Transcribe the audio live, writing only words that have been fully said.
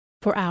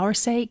For our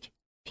sake,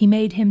 he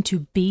made him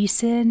to be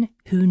sin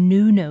who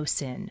knew no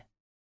sin,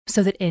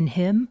 so that in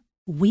him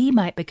we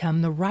might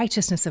become the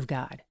righteousness of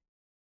God.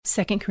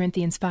 2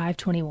 Corinthians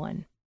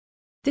 5:21.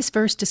 This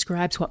verse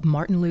describes what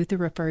Martin Luther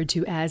referred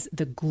to as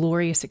the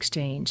glorious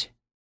exchange.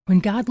 When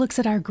God looks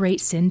at our great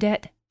sin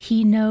debt,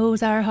 he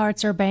knows our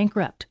hearts are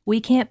bankrupt.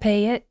 We can't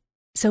pay it,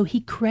 so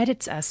he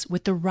credits us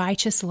with the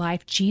righteous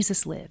life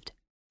Jesus lived.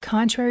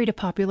 Contrary to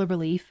popular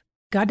belief,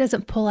 God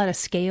doesn't pull out a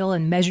scale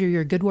and measure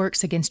your good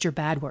works against your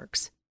bad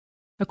works.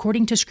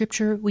 According to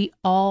Scripture, we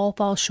all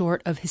fall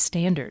short of his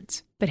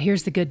standards. But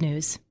here's the good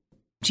news.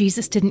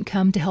 Jesus didn't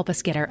come to help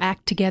us get our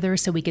act together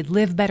so we could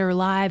live better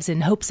lives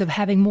in hopes of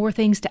having more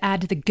things to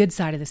add to the good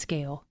side of the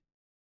scale.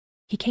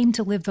 He came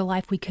to live the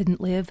life we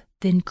couldn't live,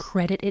 then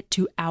credit it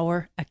to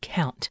our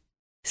account.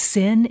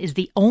 Sin is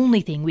the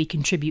only thing we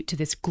contribute to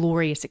this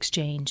glorious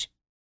exchange.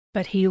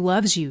 But he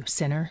loves you,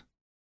 sinner.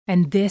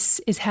 And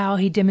this is how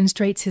he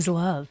demonstrates his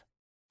love,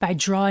 by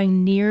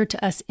drawing near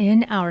to us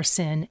in our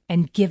sin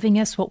and giving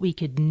us what we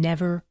could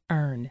never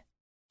earn.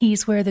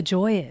 He's where the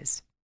joy is.